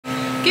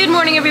Good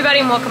morning everybody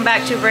and welcome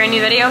back to a brand new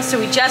video. So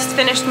we just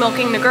finished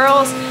milking the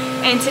girls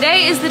and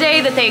today is the day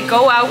that they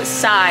go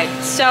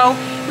outside. So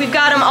we've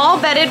got them all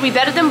bedded. We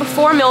bedded them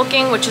before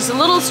milking, which is a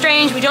little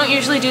strange. We don't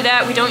usually do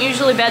that. We don't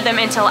usually bed them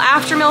until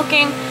after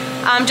milking,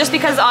 just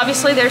because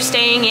obviously they're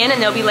staying in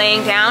and they'll be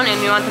laying down and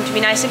we want them to be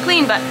nice and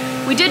clean. But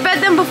we did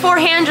bed them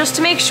beforehand just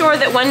to make sure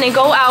that when they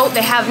go out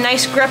they have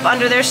nice grip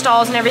under their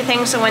stalls and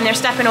everything, so when they're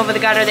stepping over the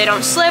gutter they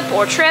don't slip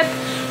or trip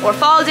or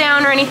fall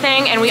down or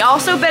anything. And we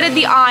also bedded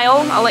the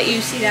aisle. I'll let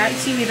you see that.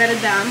 See, we bedded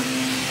them.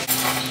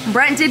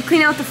 Brent did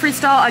clean out the free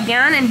stall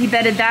again and he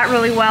bedded that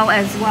really well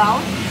as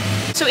well.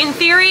 So in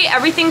theory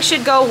everything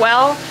should go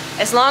well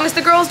as long as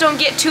the girls don't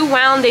get too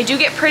wound. They do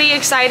get pretty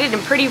excited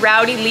and pretty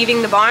rowdy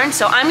leaving the barn,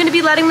 so I'm going to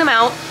be letting them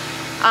out.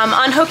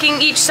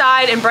 Unhooking each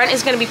side, and Brent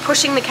is going to be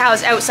pushing the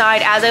cows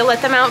outside as I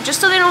let them out,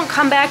 just so they don't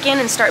come back in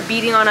and start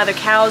beating on other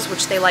cows,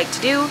 which they like to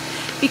do,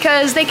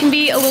 because they can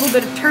be a little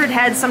bit of turd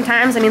heads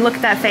sometimes. I mean, look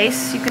at that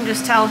face. You can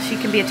just tell she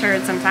can be a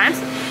turd sometimes.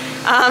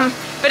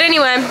 But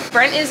anyway,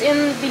 Brent is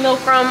in the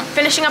milk room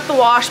finishing up the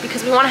wash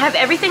because we want to have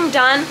everything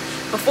done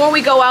before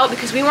we go out,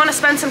 because we want to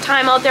spend some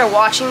time out there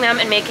watching them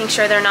and making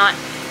sure they're not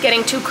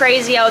getting too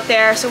crazy out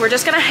there. So we're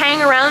just going to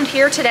hang around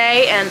here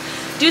today and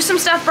do some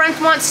stuff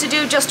Brent wants to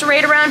do just to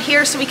raid around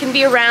here so we can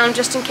be around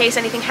just in case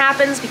anything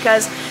happens,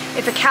 because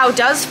if a cow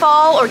does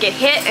fall or get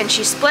hit and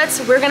she splits,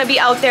 we're going to be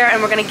out there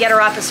and we're going to get her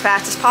up as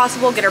fast as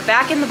possible, get her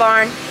back in the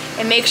barn,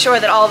 and make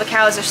sure that all the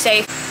cows are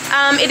safe.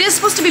 It is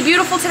supposed to be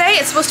beautiful today.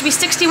 It's supposed to be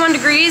 61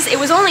 degrees. It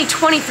was only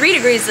 23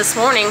 degrees this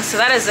morning, so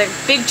that is a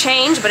big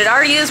change, but it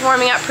already is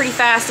warming up pretty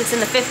fast. It's in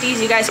the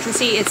 50s. You guys can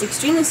see it's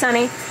extremely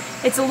sunny.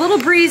 It's a little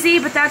breezy,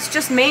 but that's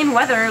just Maine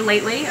weather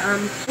lately.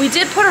 We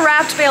did put a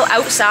wrapped bale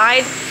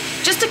outside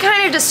just to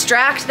kind of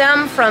distract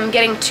them from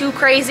getting too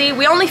crazy.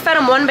 We only fed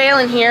them one bale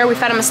in here. We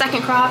fed them a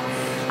second crop.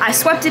 I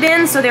swept it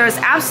in so there was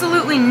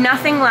absolutely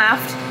nothing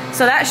left.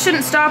 So that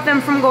shouldn't stop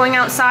them from going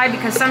outside,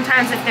 because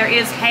sometimes if there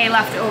is hay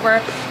left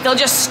over, they'll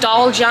just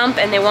stall jump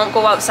and they won't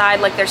go outside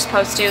like they're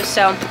supposed to.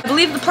 So I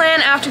believe the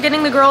plan after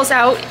getting the girls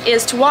out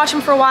is to watch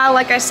them for a while,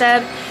 like I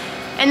said,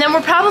 and then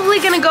we're probably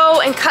gonna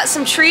go and cut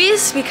some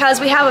trees,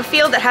 because we have a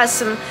field that has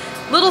some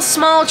little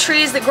small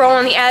trees that grow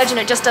on the edge and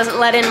it just doesn't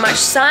let in much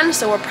sun.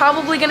 So we're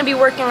probably gonna be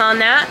working on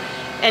that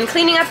and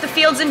cleaning up the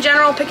fields in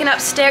general, picking up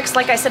sticks.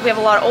 Like I said, we have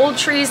a lot of old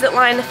trees that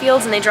line the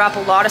fields and they drop a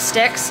lot of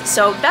sticks.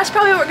 So that's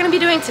probably what we're gonna be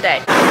doing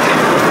today.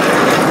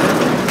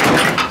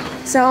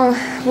 So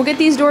we'll get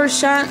these doors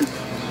shut.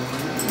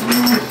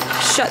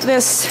 Shut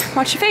this,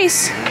 watch your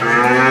face.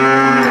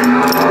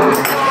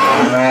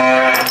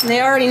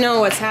 They already know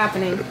what's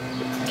happening.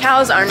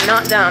 Cows are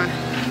not dumb.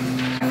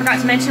 I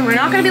forgot to mention, we're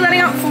not gonna be letting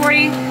out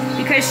 40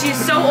 because she's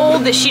so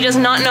old that she does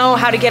not know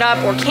how to get up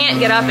or can't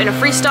get up in a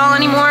free stall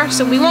anymore.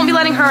 So we won't be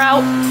letting her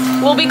out.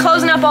 We'll be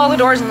closing up all the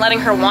doors and letting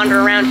her wander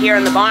around here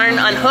in the barn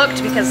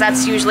unhooked, because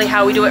that's usually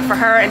how we do it for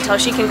her until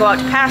she can go out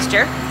to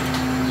pasture.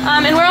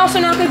 And we're also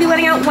not going to be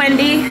letting out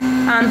Wendy,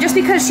 just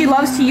because she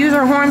loves to use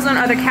her horns on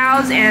other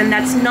cows, and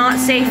that's not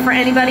safe for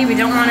anybody. We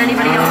don't want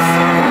anybody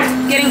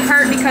else getting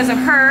hurt because of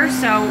her,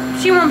 so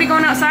she won't be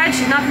going outside.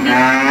 She's not going to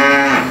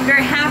be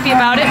very happy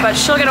about it, but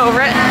she'll get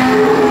over it.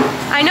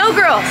 I know,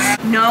 girls.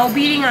 No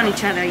beating on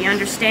each other, you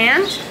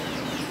understand?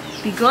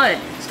 Be good,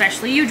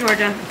 especially you,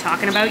 Georgia. I'm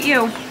talking about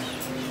you.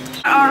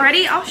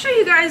 Alrighty, I'll show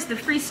you guys the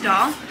free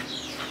stall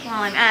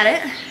while I'm at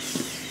it.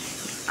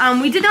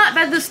 We did not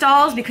bed the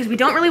stalls because we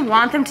don't really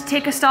want them to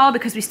take a stall,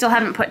 because we still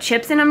haven't put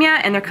chips in them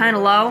yet and they're kind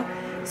of low.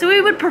 So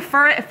we would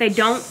prefer it if they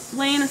don't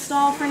lay in a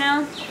stall for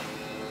now.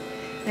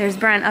 There's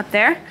Brent up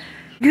there.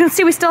 You can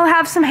see we still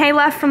have some hay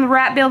left from the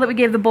wrap bale that we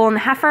gave the bull and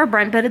the heifer.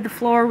 Brent bedded the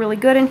floor really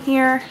good in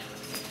here.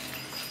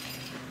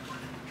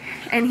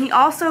 And he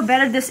also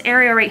bedded this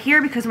area right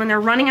here because when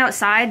they're running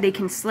outside they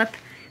can slip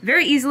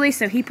very easily,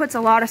 so he puts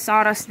a lot of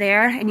sawdust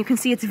there. And you can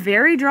see it's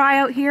very dry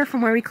out here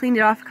from where we cleaned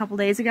it off a couple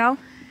days ago.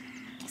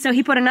 So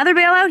he put another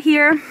bale out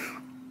here.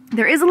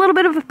 There is a little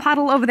bit of a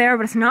puddle over there,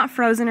 but it's not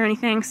frozen or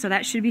anything, so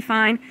that should be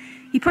fine.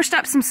 He pushed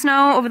up some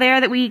snow over there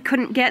that we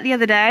couldn't get the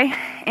other day,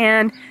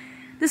 and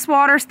this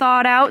water's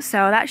thawed out,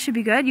 so that should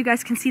be good. You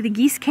guys can see the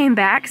geese came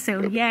back,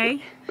 so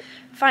yay.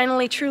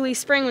 Finally, truly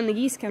spring when the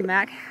geese come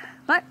back.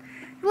 But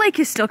the lake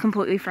is still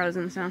completely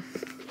frozen, so.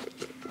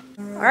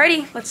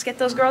 Alrighty, let's get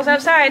those girls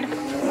outside.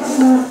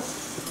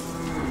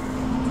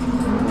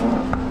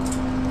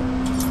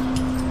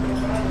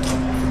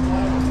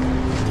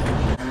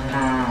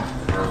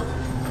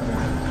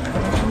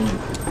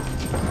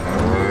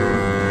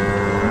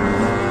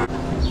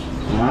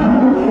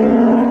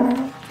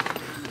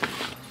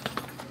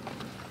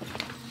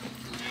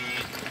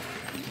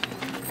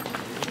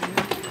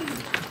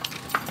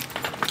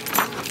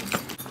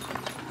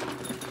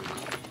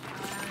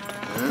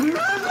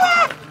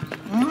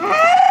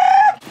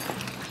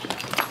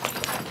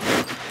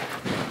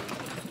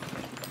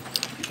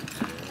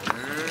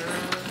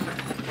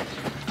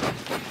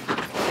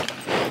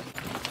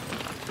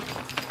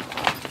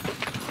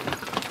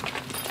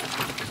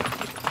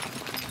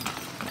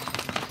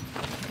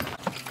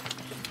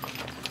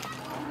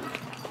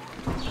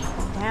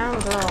 Down,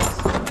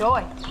 girls.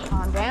 Joy.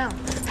 On Calm down.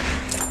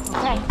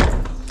 Okay.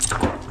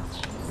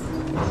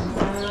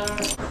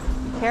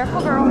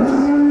 Careful, girls.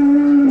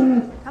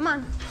 Come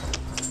on.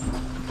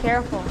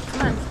 Careful.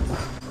 Come on.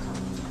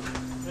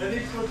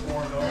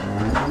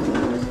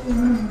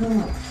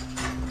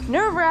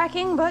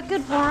 Nerve-wracking, but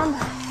good for them.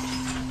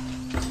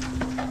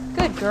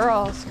 Good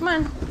girls. Come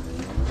on.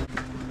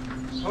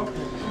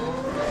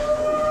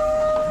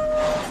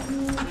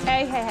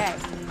 Hey, hey, hey.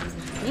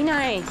 Be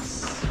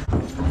nice.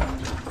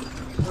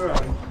 All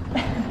right.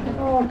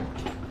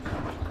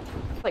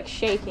 Like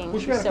shaking. We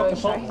She's gotta so put the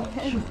salt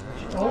excited. wash.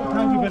 The whole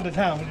time we've been to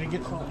town, we didn't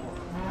get salt.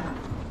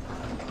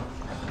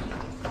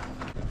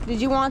 Did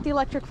you want the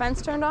electric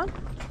fence turned on?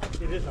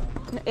 It is on.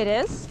 It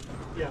is?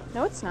 Yeah.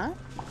 No, it's not.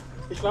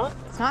 It's not?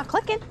 It's not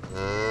clicking.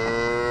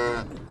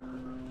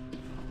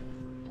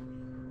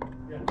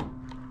 Yeah.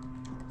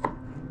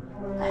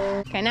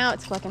 Okay, now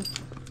it's clicking.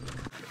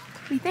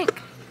 What do you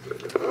think?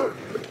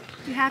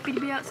 You happy to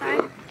be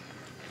outside?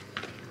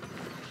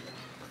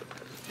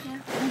 Yeah.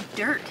 Oh,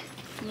 dirt.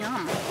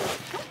 Yum.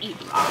 Don't eat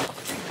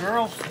rocks.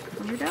 Girls,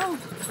 Weirdo.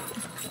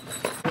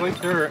 like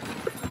dirt.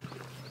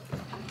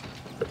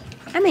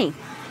 Emmy,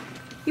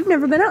 you've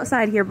never been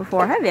outside here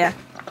before, have you?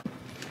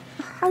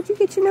 How'd you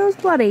get your nose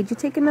bloody? Did you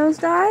take a nose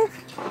dive?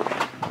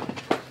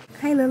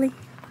 Hi, Lily.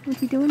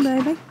 What you doing,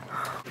 baby?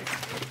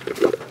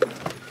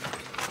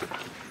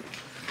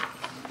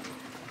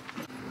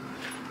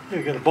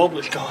 You got a bulb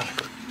that's gone.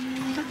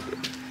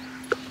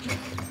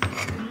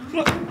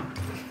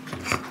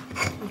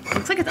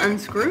 Looks like it's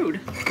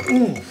unscrewed.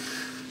 Ooh.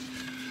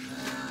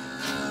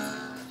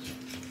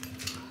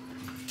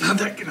 How'd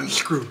that get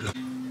unscrewed?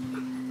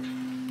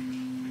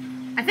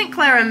 I think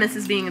Clara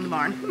misses being in the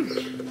barn.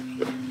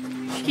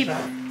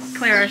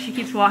 She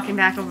keeps walking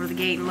back over the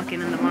gate and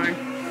looking in the barn.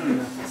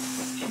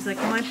 She's like,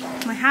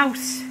 my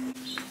house.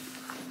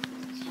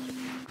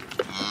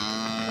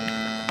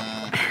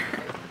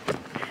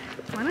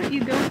 Why don't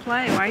you go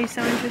play? Why are you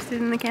so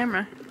interested in the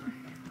camera?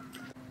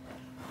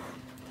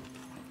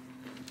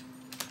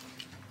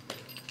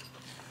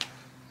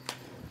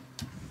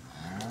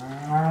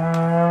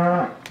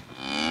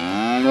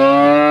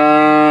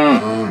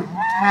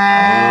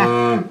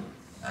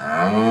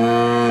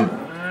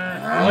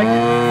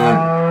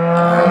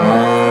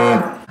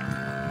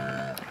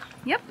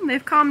 Yep,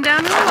 they've calmed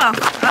down really well.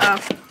 Uh-oh.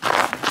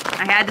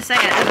 I had to say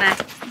it, didn't I?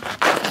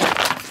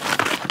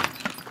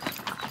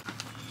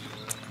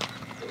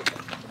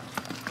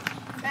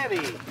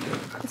 Eddie.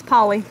 It's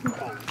Polly.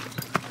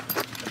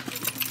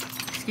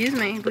 Excuse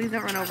me, please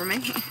don't run over me.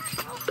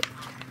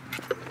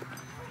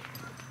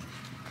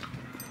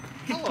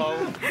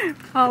 Hello.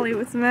 Polly,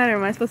 what's the matter?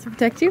 Am I supposed to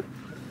protect you?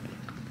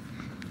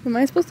 Am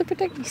I supposed to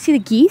protect you? You see the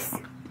geese?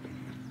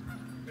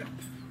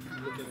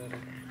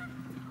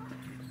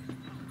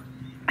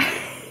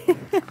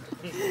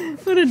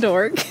 What a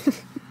dork.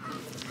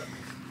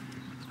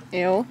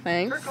 Ew,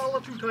 thanks. Her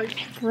collar too tight.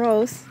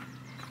 Gross.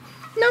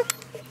 No,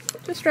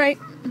 just right.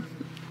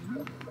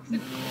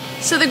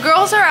 So the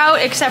girls are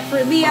out except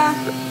for Leah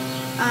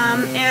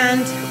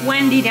and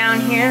Wendy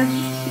down here.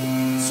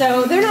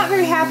 So they're not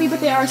very happy, but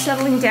they are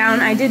settling down.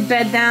 I did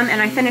bed them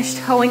and I finished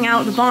hoeing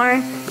out the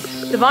barn.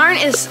 The barn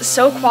is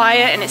so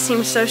quiet and it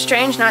seems so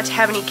strange not to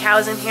have any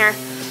cows in here.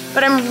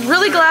 But I'm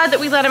really glad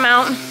that we let them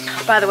out.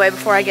 By the way,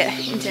 before I get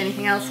into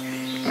anything else,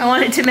 I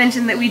wanted to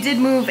mention that we did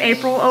move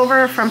April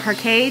over from her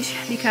cage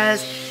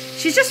because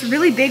she's just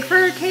really big for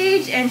her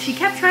cage and she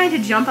kept trying to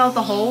jump out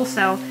the hole,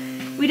 so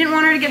we didn't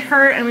want her to get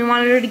hurt and we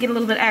wanted her to get a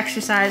little bit of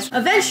exercise.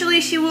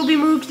 Eventually she will be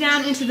moved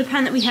down into the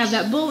pen that we have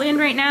that bull in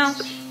right now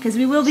because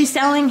we will be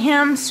selling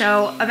him,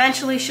 so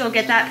eventually she'll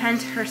get that pen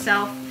to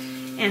herself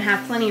and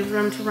have plenty of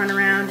room to run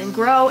around and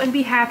grow and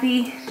be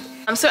happy.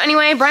 So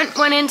anyway, Brent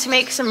went in to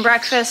make some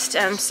breakfast,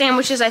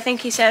 sandwiches I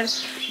think he said,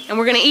 and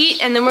we're gonna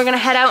eat and then we're gonna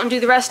head out and do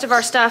the rest of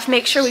our stuff.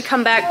 Make sure we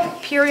come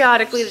back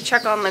periodically to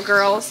check on the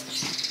girls,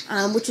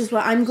 which is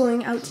what I'm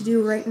going out to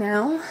do right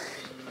now.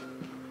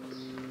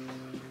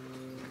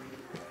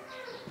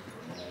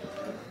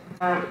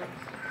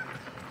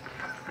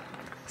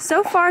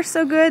 So far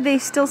so good. They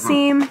still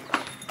seem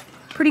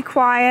pretty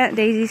quiet.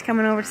 Daisy's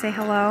coming over to say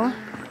hello.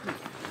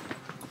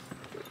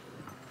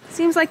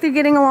 Seems like they're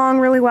getting along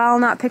really well,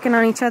 not picking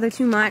on each other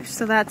too much,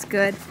 so that's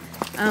good.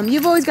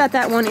 You've always got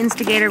that one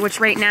instigator, which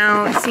right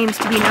now seems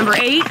to be number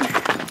 8.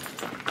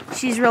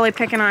 She's really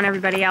picking on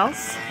everybody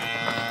else.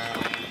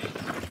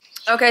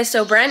 Okay,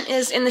 so Brent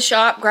is in the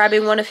shop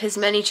grabbing one of his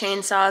many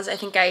chainsaws. I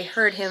think I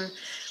heard him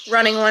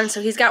running one,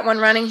 so he's got one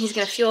running. He's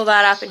gonna fuel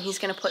that up and he's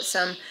gonna put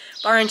some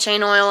bar and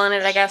chain oil in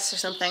it, I guess, or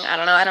something. I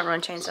don't know, I don't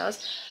run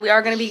chainsaws. We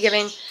are gonna be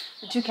giving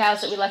the 2 cows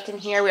that we left in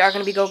here, we are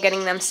gonna be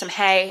getting them some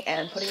hay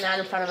and putting that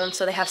in front of them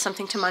so they have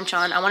something to munch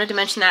on. I wanted to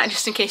mention that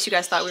just in case you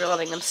guys thought we were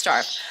letting them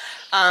starve.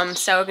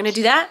 So we're gonna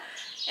do that.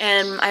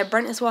 And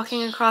Brent is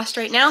walking across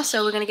right now,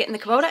 so we're gonna get in the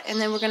Kubota and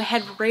then we're gonna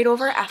head right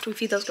over after we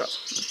feed those girls.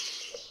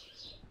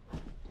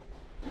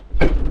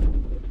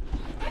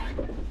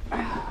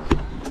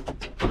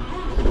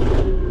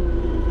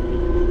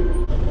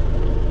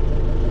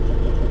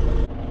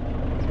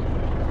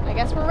 I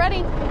guess we're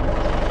ready.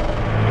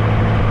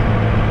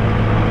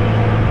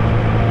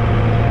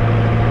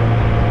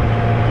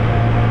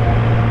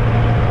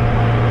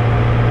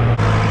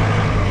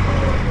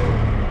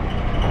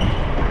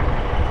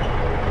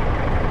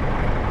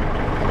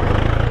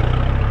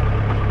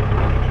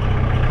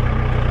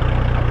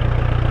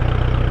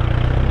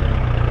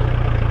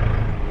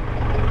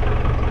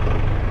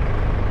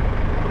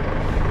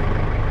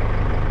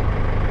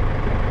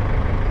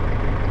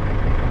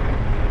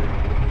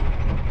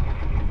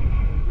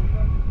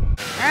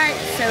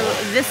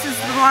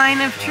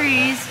 line of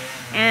trees.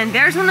 And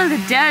there's one of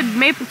the dead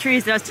maple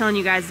trees that I was telling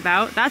you guys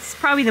about. That's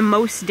probably the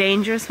most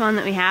dangerous one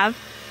that we have.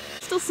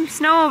 Still some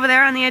snow over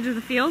there on the edge of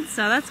the field,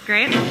 so that's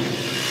great.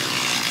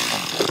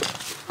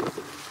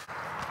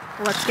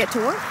 Let's get to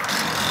work.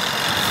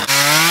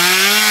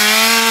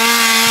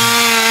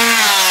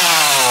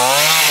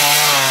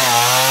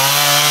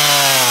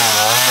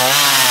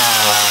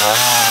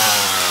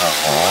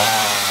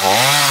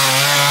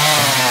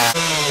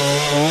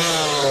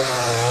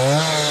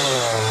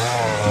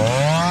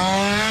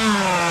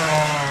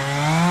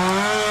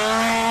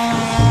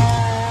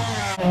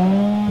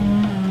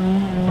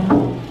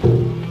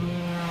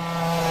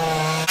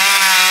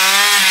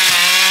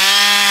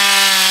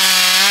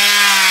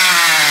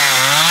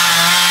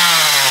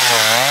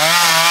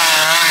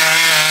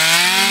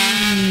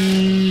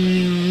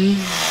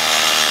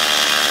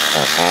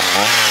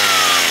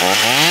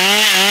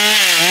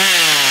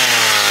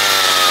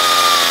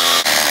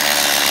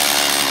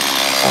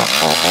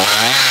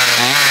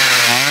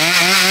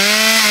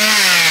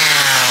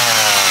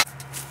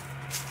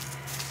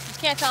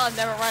 You can't tell I've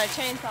never run a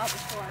chainsaw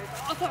before.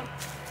 It's awesome.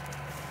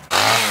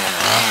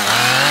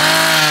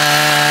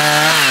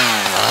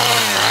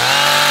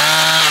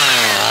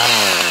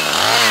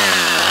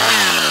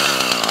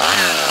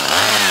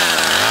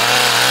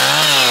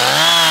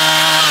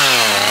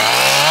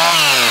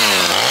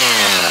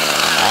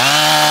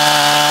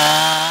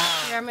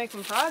 We are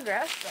making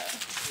progress, but...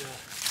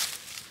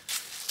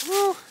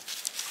 Woo.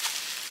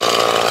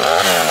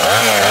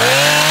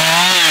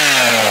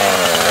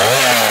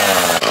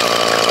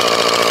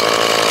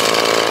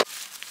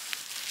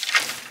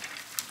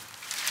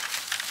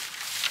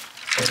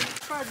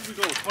 How far did we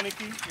go? 20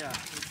 feet? Yeah,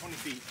 20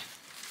 feet.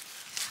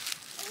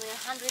 Only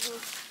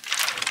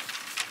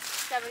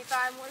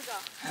 175 more to go.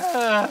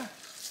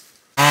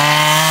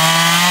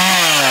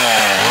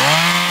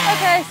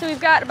 Okay, so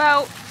we've got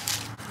about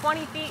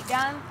 20 feet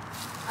done.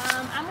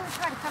 I'm going to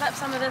try to cut up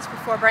some of this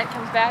before Brent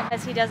comes back,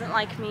 as he doesn't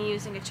like me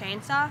using a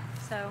chainsaw,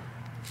 so...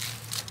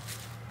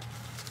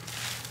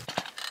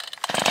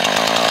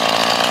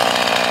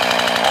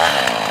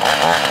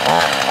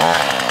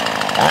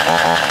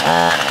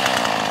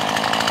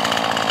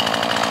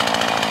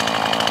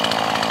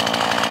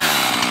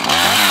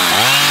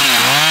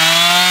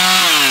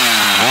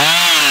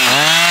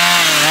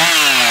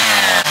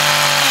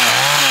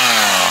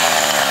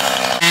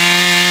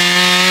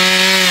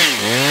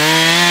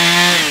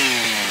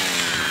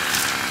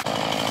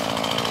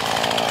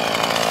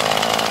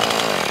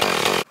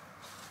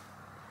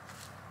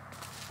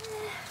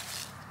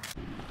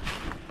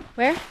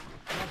 Where?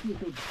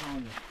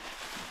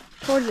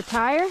 Toward the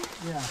tire?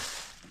 Yeah.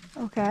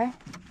 Okay.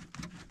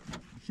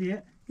 See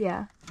it?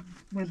 Yeah.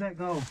 Where'd that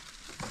go?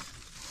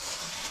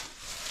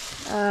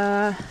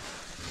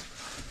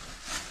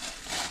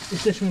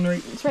 It's this one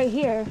right? It's right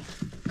here.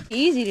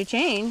 Easy to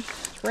change.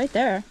 It's right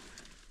there.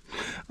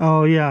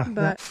 Oh yeah.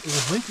 But it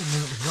was leaking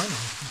when it was running.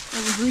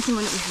 It was leaking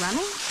when it was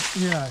running?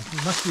 Yeah,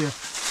 it must be a...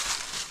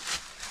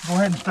 Go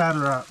ahead and start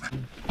her up.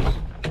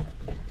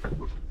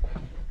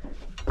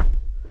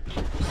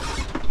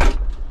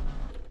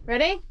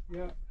 Ready?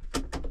 Yeah.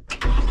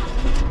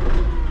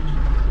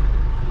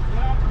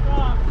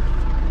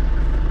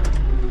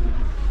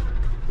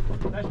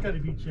 That's got to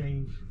be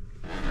changed.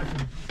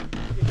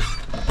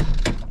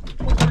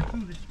 Go right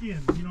through the skin,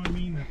 you know what I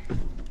mean?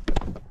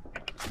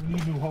 We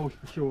need new hose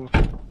for sure.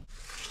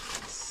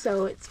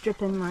 So it's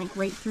dripping like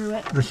right through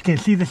it? The skin,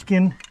 see the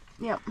skin?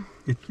 Yep.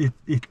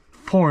 It's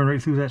pouring right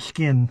through that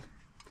skin.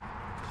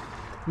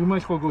 We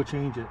might as well go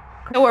change it.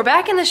 So we're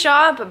back in the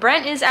shop.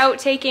 Brent is out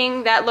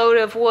taking that load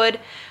of wood,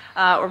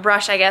 or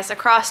brush I guess,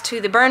 across to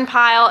the burn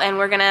pile, and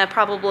we're gonna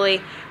probably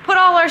put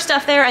all our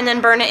stuff there and then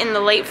burn it in the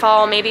late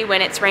fall, maybe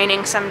when it's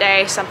raining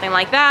someday, something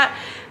like that.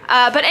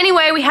 But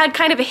anyway, we had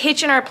kind of a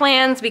hitch in our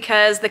plans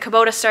because the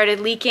Kubota started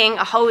leaking.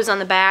 A hose on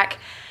the back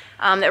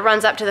that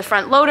runs up to the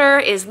front loader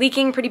is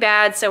leaking pretty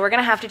bad, so we're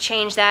gonna have to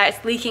change that.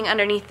 It's leaking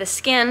underneath the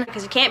skin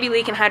because you can't be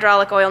leaking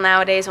hydraulic oil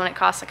nowadays when it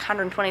costs like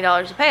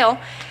 $120 a pail.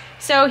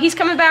 So he's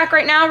coming back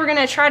right now. We're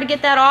gonna try to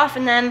get that off,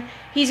 and then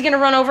he's gonna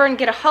run over and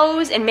get a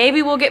hose, and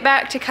maybe we'll get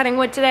back to cutting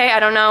wood today. I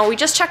don't know. We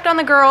just checked on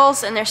the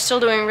girls, and they're still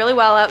doing really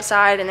well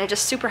outside, and they're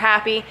just super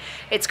happy.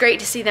 It's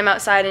great to see them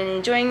outside and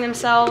enjoying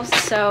themselves.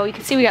 So you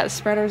can see we got the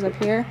spreaders up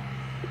here,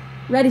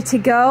 ready to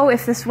go.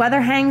 If this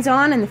weather hangs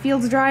on and the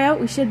fields dry out,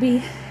 we should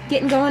be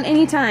getting going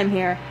anytime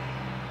here.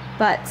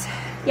 But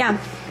yeah,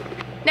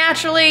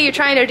 naturally you're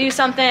trying to do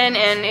something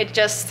and it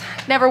just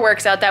never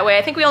works out that way.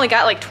 I think we only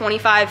got like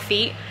 25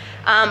 feet.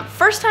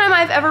 First time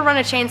I've ever run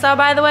a chainsaw,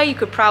 by the way. You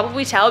could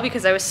probably tell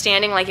because I was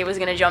standing like it was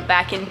gonna jump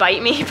back and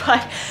bite me,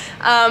 but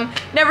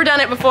never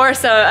done it before,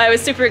 so I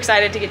was super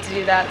excited to get to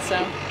do that.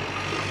 So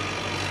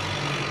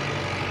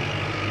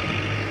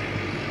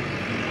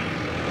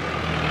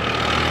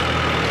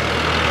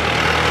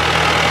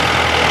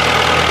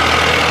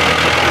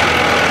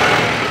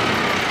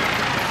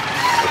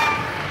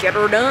get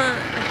her done.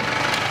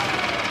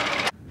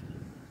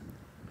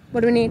 What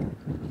do we need?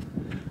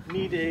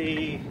 Need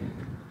a...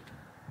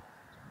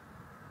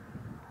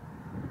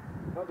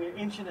 Probably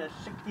 1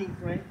 1/16,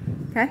 right?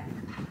 Okay.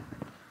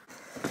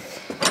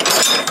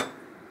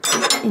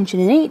 1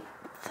 1/8.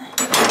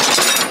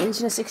 1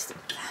 1/16.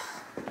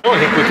 Oh, I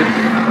think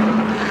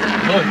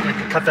we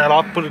could cut that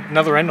off, put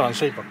another end on,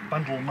 save a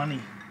bundle of money.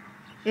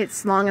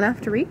 It's long enough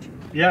to reach?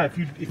 Yeah,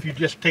 if you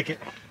just take it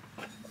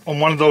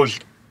on one of those,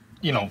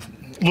 you know,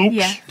 loops,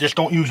 Yeah. just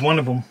don't use one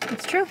of them.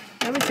 It's true.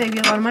 That would save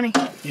you a lot of money.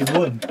 You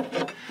would.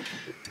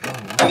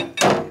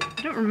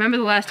 I don't remember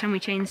the last time we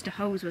changed a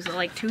hose. Was it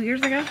like 2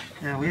 years ago?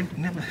 Yeah, we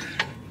never.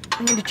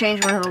 We need to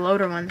change one of the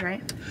loader ones,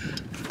 right?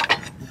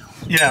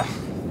 Yeah.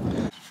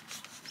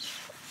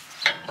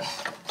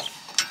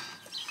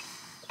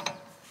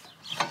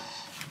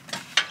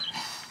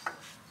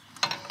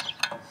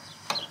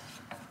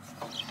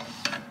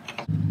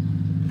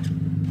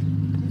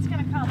 It's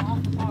gonna come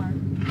off the bar.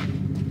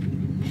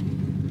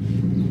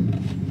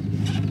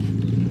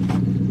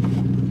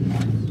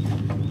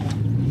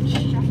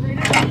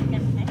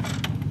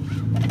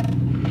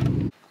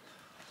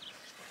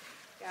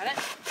 Got it?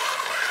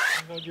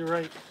 No, you're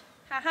right.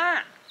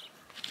 Haha.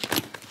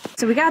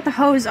 So we got the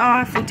hose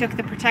off. We took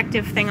the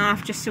protective thing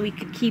off just so we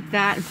could keep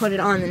that and put it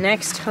on the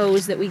next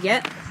hose that we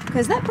get,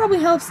 because that probably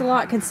helps a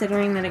lot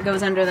considering that it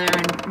goes under there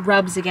and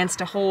rubs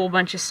against a whole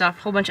bunch of stuff,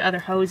 a whole bunch of other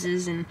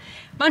hoses and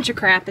a bunch of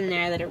crap in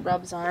there that it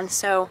rubs on.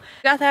 So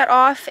we got that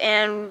off,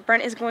 and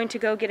Brent is going to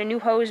go get a new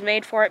hose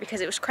made for it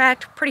because it was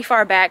cracked pretty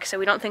far back, so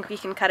we don't think we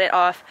can cut it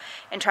off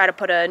and try to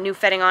put a new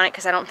fitting on it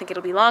because I don't think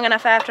it'll be long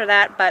enough after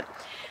that. But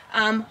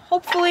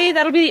hopefully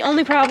that'll be the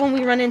only problem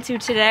we run into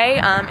today,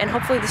 and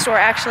hopefully the store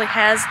actually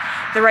has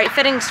the right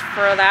fittings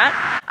for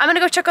that. I'm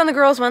gonna go check on the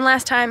girls one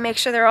last time, make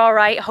sure they're all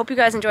right. I hope you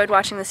guys enjoyed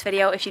watching this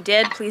video. If you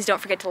did, please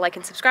don't forget to like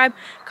and subscribe,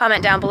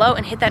 comment down below,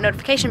 and hit that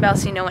notification bell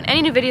so you know when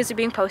any new videos are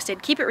being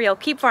posted. Keep it real,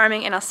 keep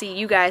farming, and I'll see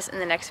you guys in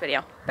the next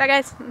video. Bye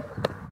guys.